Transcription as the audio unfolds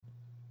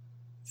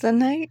The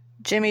night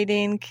Jimmy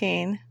Dean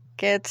Keene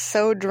gets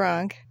so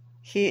drunk,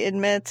 he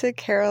admits to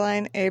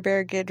Caroline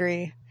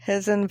Aber-Guidry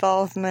his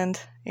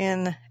involvement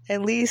in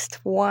at least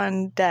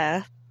one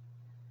death.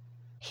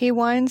 He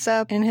winds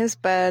up in his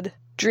bed,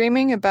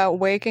 dreaming about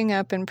waking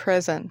up in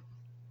prison.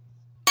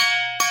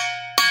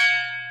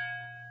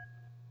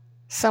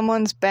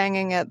 Someone's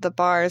banging at the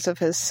bars of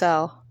his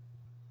cell.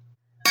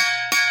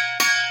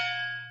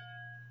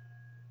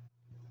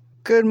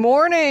 "Good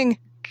morning,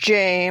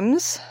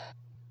 James."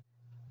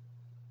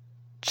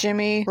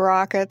 Jimmy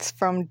rockets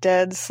from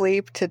dead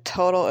sleep to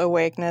total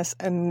awakeness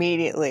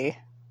immediately.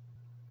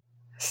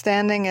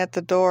 Standing at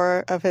the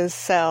door of his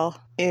cell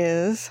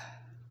is...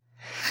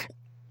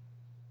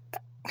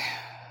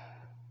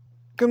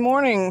 "Good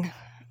morning,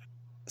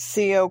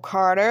 C.O.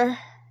 Carter."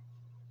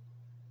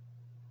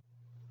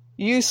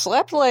 "You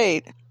slept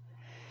late."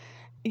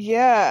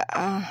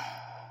 "Yeah,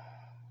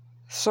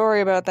 sorry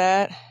about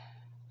that."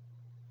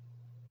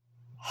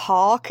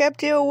 "Hall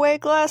kept you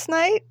awake last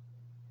night?"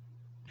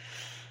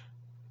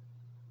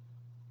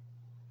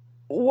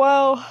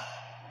 "Well,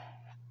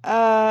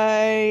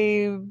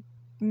 I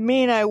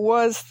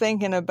was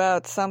thinking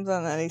about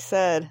something that he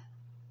said.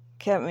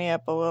 Kept me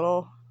up a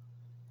little."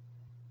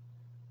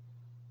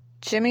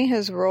 Jimmy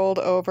has rolled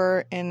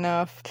over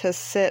enough to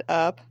sit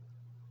up.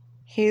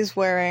 He's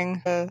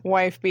wearing a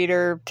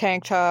wife-beater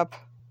tank top,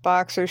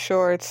 boxer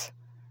shorts,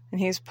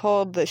 and he's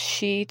pulled the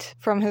sheet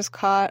from his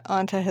cot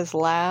onto his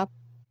lap.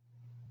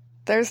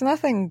 There's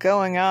nothing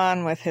going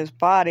on with his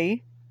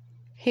body.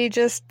 He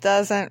just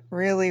doesn't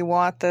really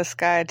want this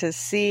guy to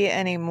see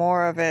any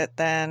more of it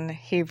than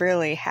he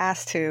really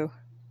has to.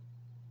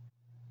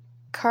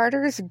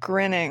 Carter's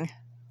grinning.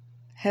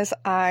 His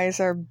eyes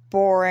are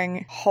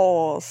boring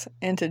holes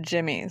into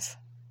Jimmy's.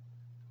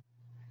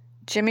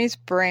 Jimmy's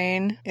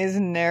brain is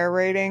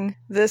narrating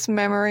this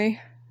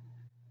memory.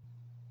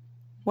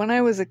 "When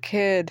I was a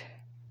kid,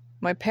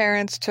 my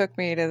parents took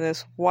me to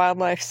this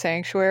wildlife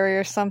sanctuary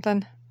or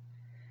something.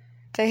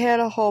 They had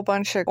a whole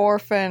bunch of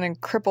orphan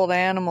and crippled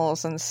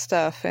animals and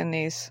stuff in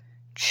these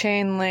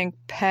chain-link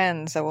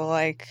pens that were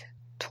like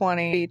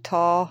 20 feet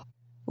tall,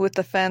 with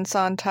the fence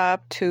on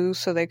top too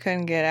so they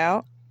couldn't get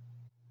out.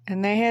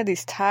 And they had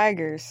these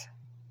tigers.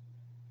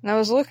 And I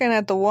was looking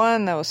at the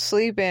one that was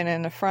sleeping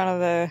in the front of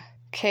the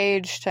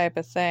cage type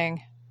of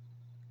thing.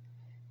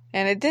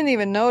 And I didn't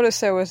even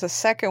notice there was a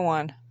second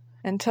one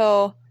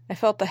until I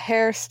felt the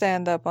hair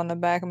stand up on the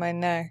back of my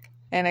neck.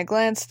 And I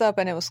glanced up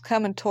and it was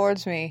coming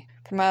towards me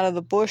from out of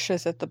the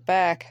bushes at the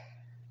back,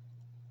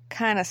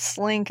 kind of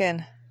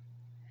slinking.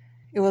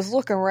 It was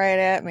looking right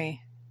at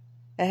me.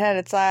 It had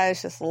its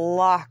eyes just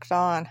locked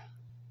on.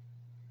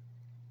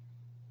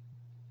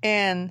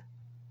 And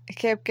it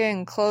kept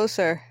getting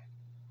closer.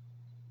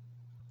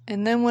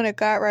 And then when it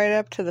got right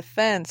up to the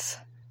fence,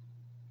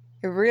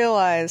 it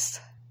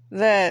realized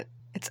that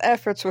its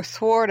efforts were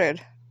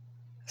thwarted.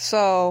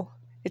 So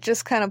it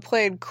just kind of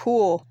played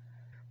cool,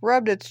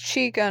 rubbed its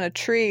cheek on a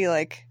tree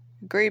like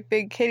a great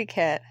big kitty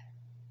cat,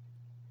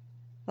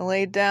 and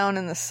laid down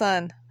in the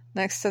sun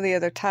next to the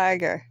other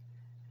tiger,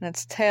 and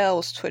its tail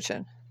was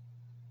twitching.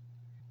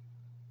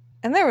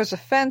 And there was a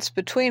fence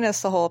between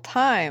us the whole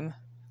time,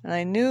 and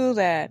I knew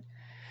that.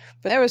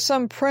 But there was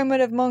some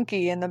primitive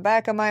monkey in the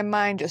back of my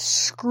mind just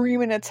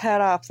screaming its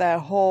head off that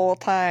whole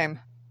time.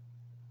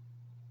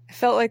 I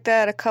felt like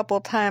that a couple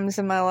times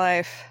in my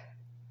life,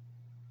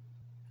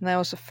 and that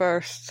was the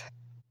first.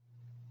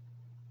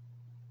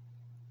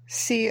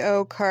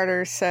 C.O.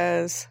 Carter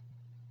says,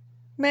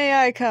 "May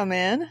I come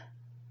in?"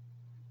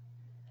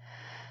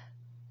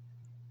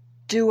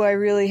 Do I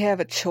really have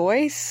a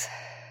choice?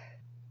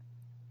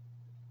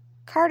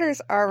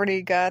 Carter's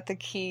already got the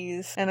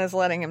keys and is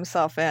letting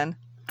himself in.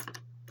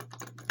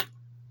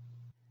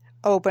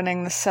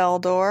 Opening the cell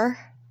door.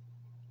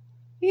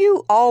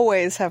 You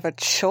always have a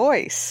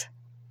choice,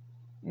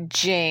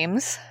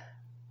 James.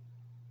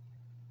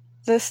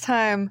 This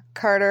time,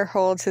 Carter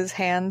holds his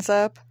hands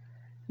up,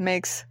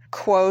 makes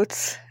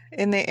quotes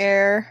in the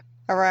air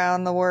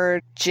around the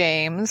word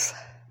James.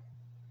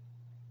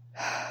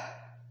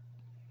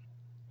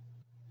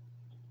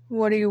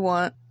 What do you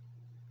want?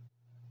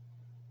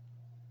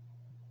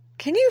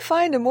 Can you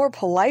find a more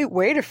polite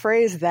way to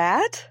phrase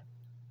that?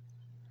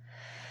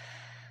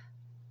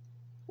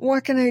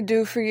 What can I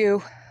do for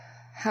you?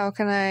 How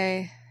can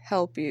I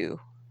help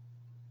you?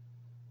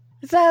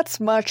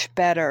 That's much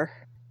better,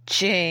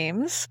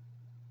 James.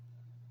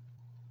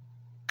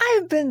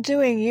 I've been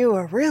doing you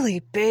a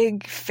really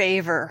big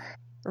favor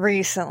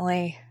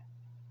recently.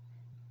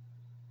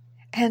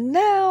 And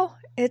now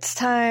it's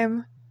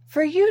time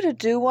for you to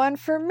do one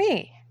for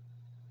me.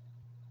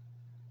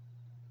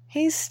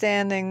 He's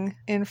standing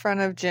in front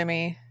of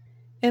Jimmy,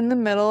 in the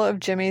middle of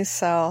Jimmy's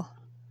cell,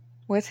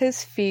 with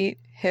his feet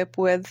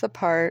hip-width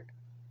apart,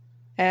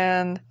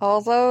 and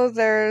although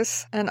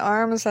there's an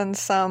arm's and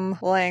some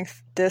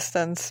length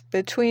distance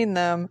between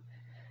them,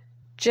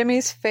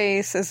 Jimmy's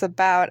face is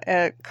about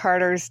at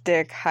Carter's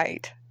dick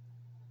height.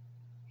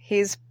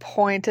 He's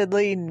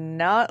pointedly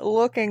not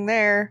looking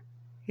there.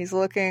 He's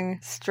looking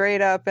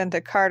straight up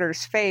into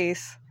Carter's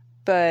face,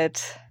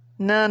 but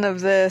none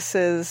of this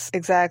is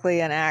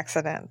exactly an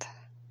accident.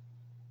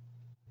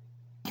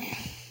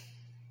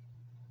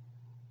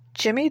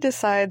 Jimmy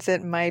decides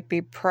it might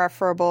be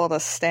preferable to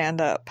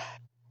stand up.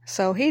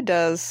 So he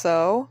does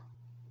so,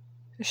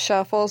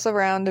 shuffles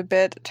around a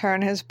bit,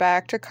 turn his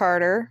back to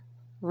Carter,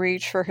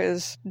 reach for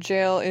his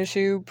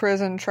jail-issue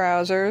prison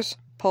trousers,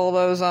 pull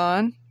those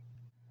on.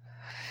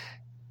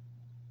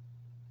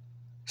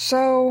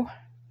 So,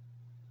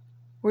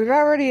 we've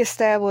already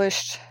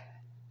established,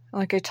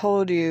 like I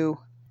told you,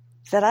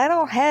 that I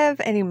don't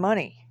have any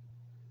money.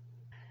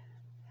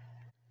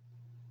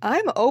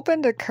 I'm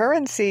open to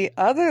currency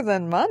other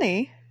than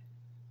money.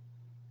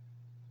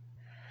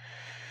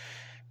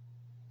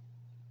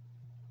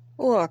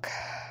 Look,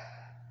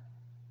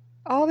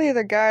 all the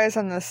other guys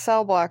on the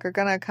cell block are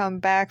gonna come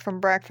back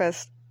from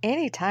breakfast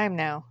any time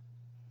now.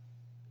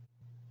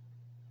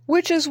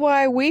 Which is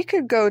why we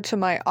could go to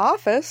my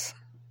office.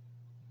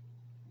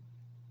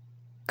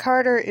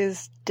 Carter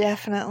is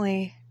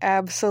definitely,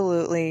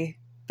 absolutely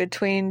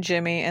between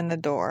Jimmy and the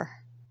door.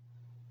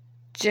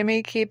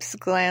 Jimmy keeps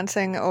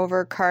glancing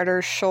over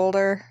Carter's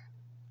shoulder.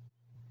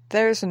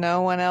 There's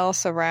no one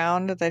else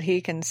around that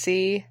he can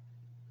see.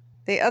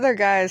 The other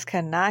guys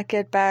cannot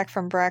get back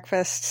from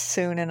breakfast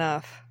soon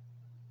enough.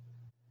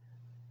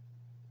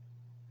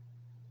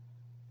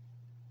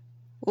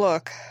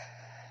 Look,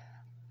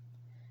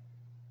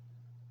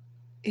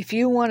 if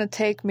you want to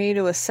take me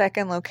to a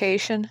second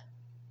location,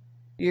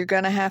 you're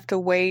gonna have to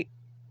wait,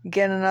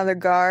 get another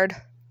guard,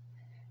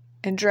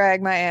 and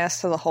drag my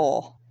ass to the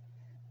hole.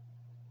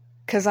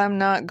 'Cause I'm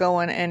not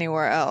going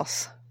anywhere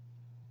else.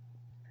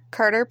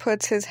 Carter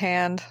puts his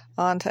hand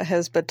onto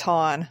his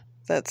baton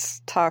that's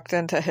tucked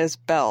into his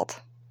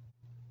belt.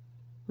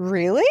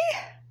 Really?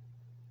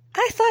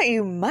 I thought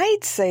you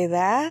might say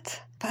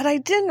that, but I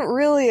didn't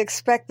really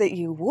expect that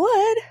you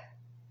would.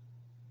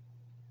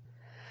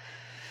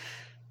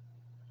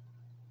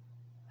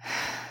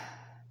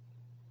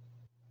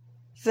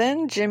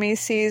 Then Jimmy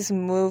sees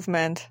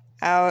movement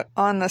out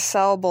on the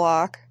cell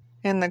block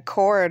in the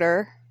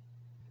corridor.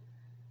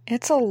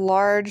 It's a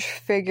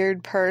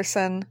large-figured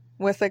person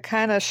with a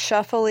kind of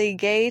shuffly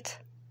gait,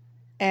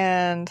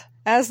 and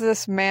as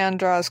this man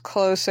draws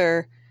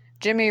closer,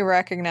 Jimmy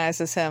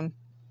recognizes him.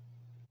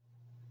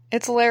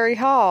 It's Larry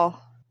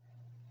Hall.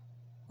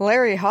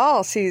 Larry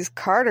Hall sees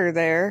Carter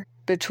there,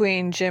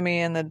 between Jimmy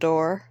and the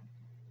door.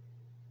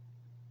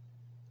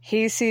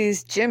 He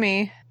sees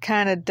Jimmy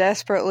kind of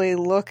desperately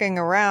looking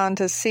around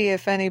to see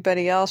if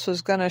anybody else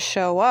was going to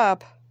show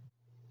up.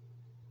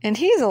 And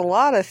he's a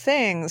lot of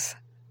things,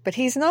 but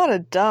he's not a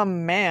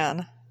dumb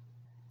man.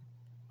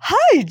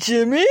 Hi,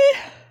 Jimmy!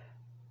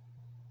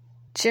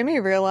 Jimmy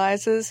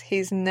realizes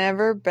he's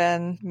never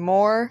been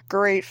more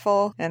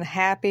grateful and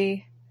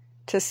happy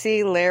to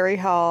see Larry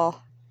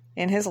Hall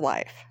in his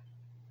life.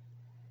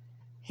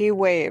 He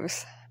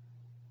waves.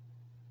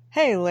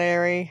 Hey,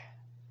 Larry.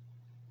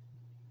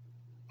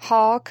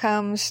 Hall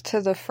comes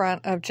to the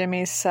front of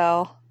Jimmy's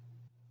cell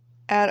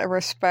at a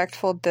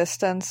respectful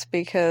distance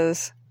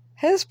because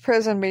his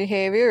prison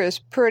behavior is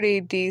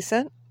pretty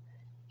decent.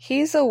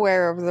 He's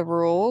aware of the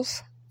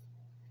rules,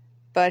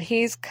 but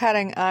he's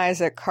cutting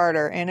eyes at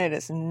Carter, and it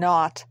is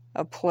not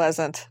a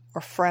pleasant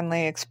or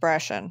friendly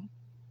expression.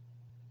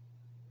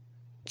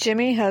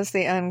 Jimmy has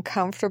the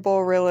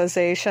uncomfortable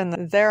realization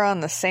that they're on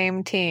the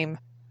same team.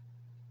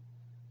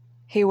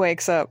 He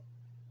wakes up.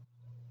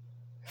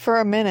 For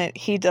a minute,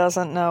 he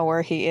doesn't know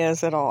where he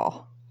is at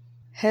all.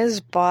 His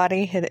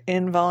body had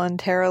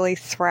involuntarily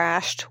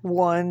thrashed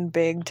one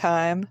big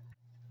time.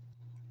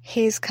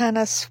 He's kind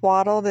of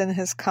swaddled in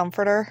his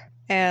comforter,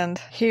 and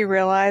he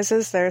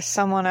realizes there's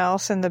someone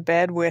else in the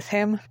bed with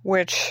him,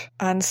 which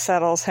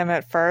unsettles him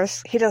at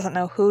first. He doesn't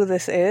know who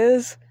this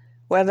is,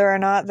 whether or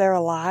not they're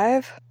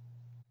alive.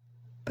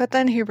 But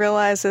then he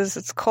realizes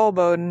it's Cole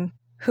Bowden,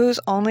 who's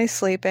only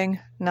sleeping,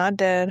 not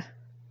dead.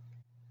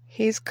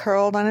 He's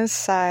curled on his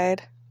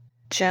side,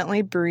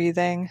 gently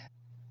breathing,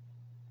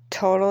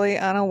 totally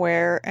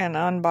unaware and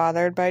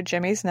unbothered by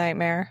Jimmy's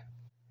nightmare.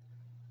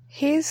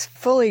 He's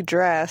fully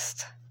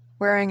dressed,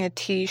 wearing a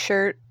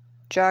t-shirt,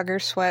 jogger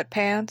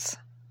sweatpants.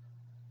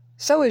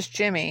 So is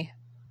Jimmy.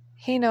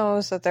 He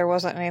knows that there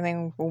wasn't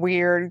anything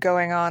weird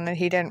going on that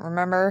he didn't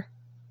remember.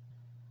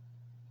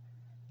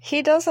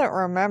 He doesn't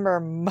remember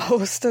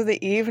most of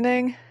the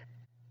evening,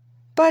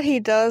 but he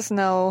does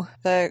know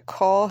that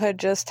Cole had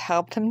just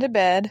helped him to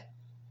bed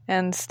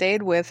and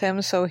stayed with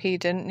him so he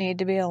didn't need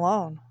to be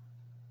alone.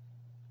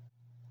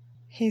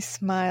 He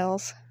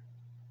smiles,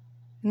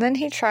 and then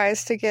he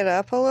tries to get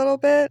up a little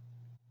bit,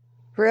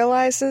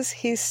 realizes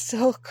he's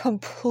still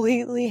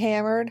completely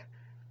hammered,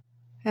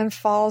 and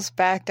falls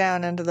back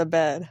down into the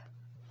bed.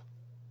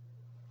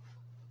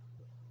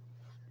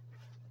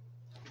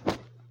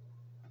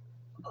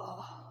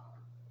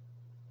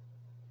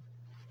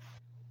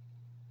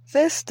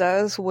 This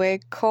does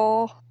wake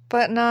Cole,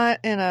 but not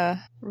in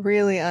a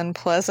really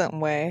unpleasant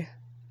way.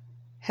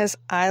 His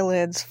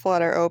eyelids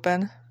flutter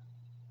open.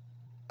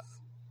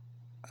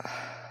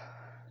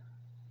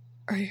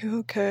 Are you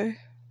okay?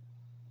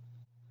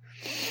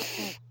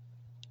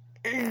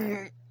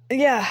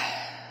 Yeah.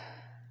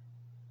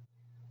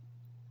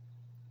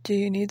 Do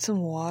you need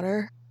some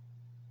water?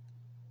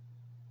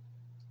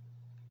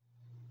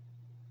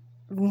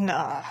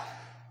 Nah.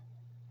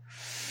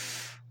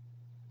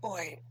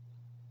 Wait.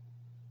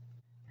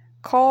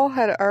 Cole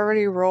had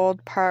already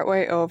rolled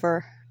partway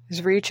over,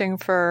 is reaching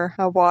for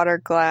a water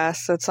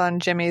glass that's on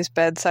Jimmy's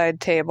bedside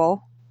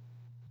table,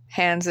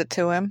 hands it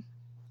to him.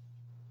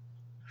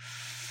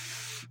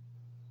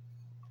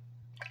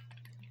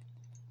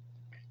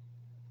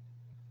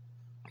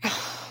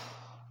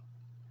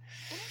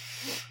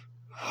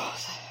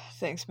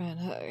 Thanks, man.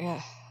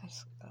 Yeah,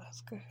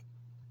 that's good.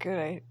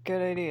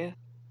 Good idea.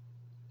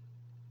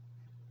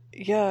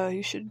 Yeah,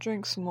 you should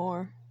drink some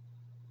more.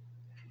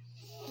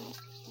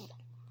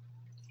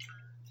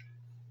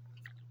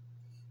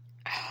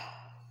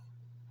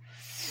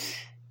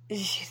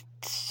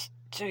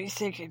 Do you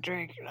think you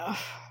drink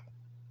enough?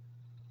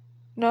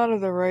 Not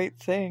of the right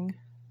thing.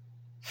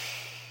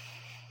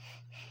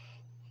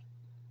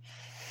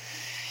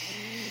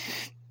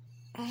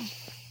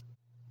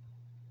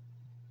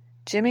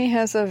 Jimmy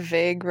has a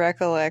vague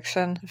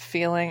recollection of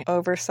feeling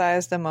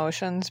oversized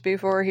emotions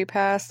before he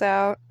passed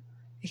out.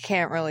 He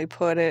can't really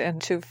put it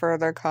into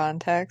further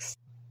context.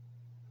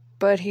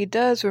 But he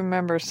does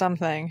remember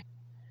something.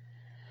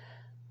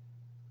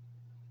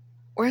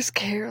 Where's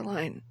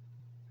Caroline?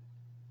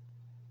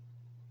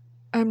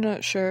 I'm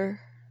not sure.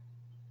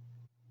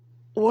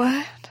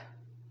 What?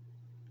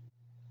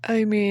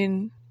 I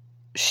mean,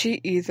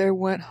 she either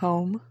went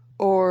home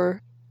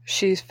or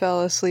she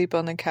fell asleep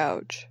on the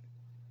couch.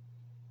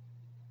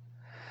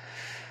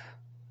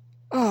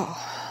 Oh,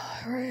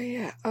 right,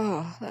 yeah.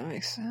 Oh, that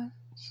makes sense.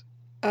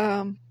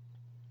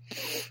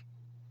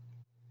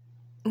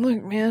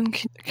 Look, man,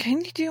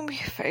 can you do me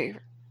a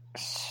favor?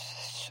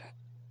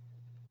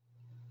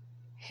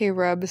 He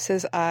rubs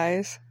his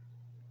eyes.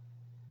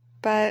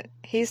 But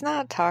he's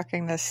not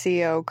talking to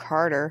C.O.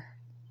 Carter.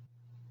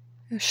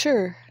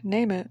 Sure,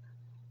 name it.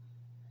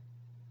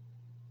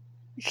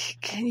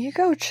 Can you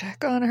go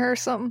check on her or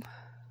something?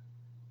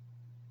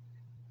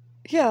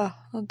 Yeah,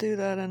 I'll do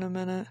that in a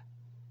minute.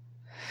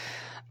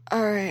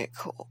 Alright,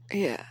 cool.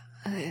 Yeah,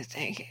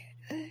 thank you.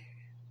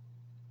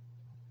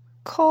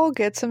 Cole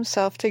gets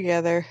himself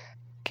together,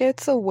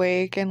 gets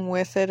awake and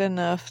with it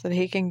enough that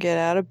he can get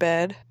out of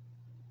bed.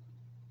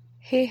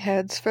 He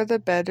heads for the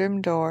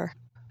bedroom door.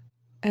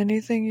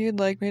 Anything you'd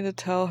like me to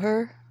tell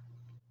her?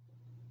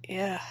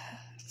 Yeah,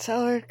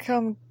 tell her to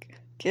come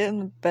get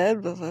in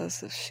bed with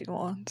us if she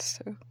wants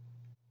to.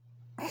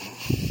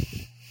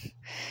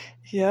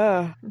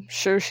 Yeah, I'm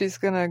sure she's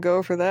gonna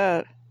go for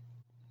that.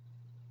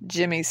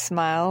 Jimmy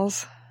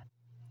smiles,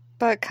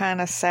 but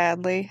kinda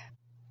sadly.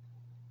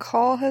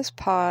 Cole has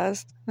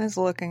paused and is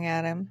looking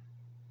at him.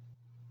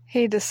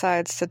 He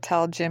decides to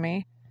tell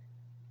Jimmy,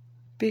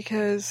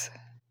 because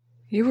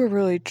you were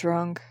really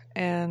drunk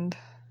and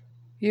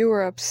you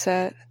were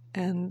upset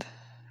and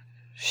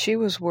she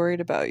was worried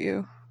about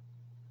you.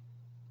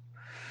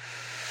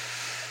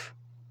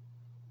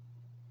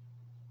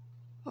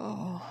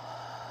 Oh.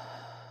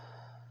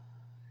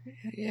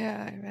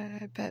 Yeah,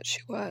 I bet she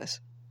was.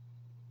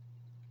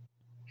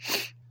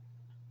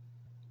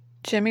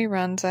 Jimmy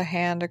runs a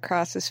hand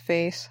across his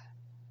face.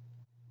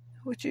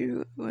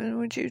 When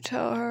would you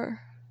tell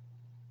her?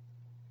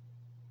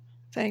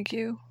 Thank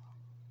you.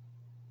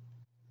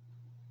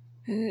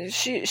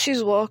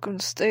 She's welcome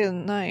to stay the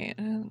night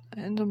and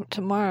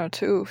tomorrow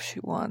too if she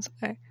wants.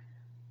 I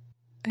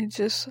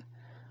just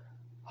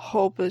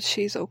hope that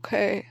she's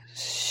okay.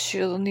 She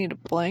doesn't need a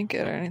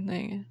blanket or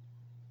anything.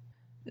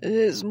 It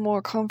is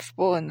more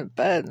comfortable in the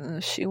bed, and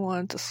if she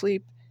wanted to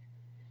sleep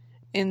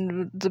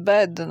in the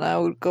bed, then I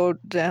would go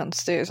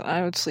downstairs and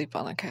I would sleep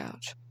on the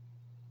couch.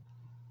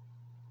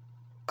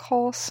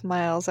 Cole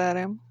smiles at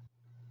him,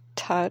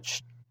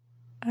 touched.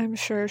 I'm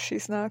sure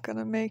she's not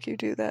gonna make you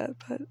do that,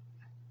 but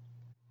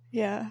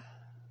yeah,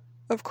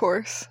 of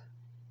course.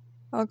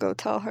 I'll go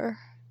tell her.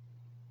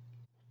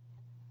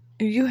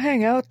 You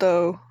hang out,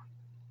 though.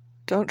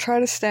 Don't try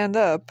to stand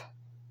up.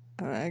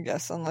 I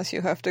guess unless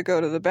you have to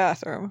go to the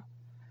bathroom.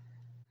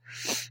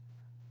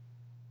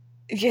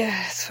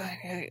 Yeah, it's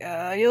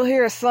fine. You'll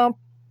hear a thump,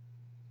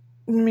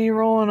 me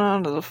rolling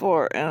onto the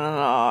floor, and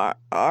an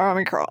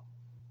army crawl.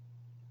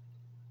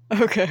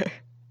 Okay.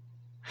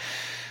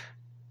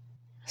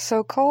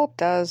 So Cole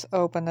does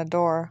open the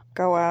door,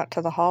 go out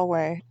to the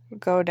hallway,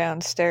 go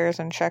downstairs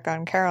and check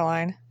on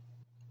Caroline.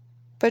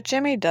 But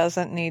Jimmy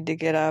doesn't need to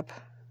get up.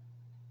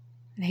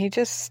 And he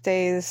just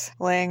stays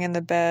laying in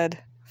the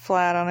bed,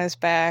 flat on his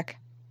back,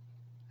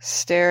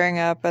 staring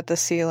up at the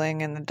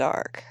ceiling in the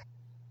dark.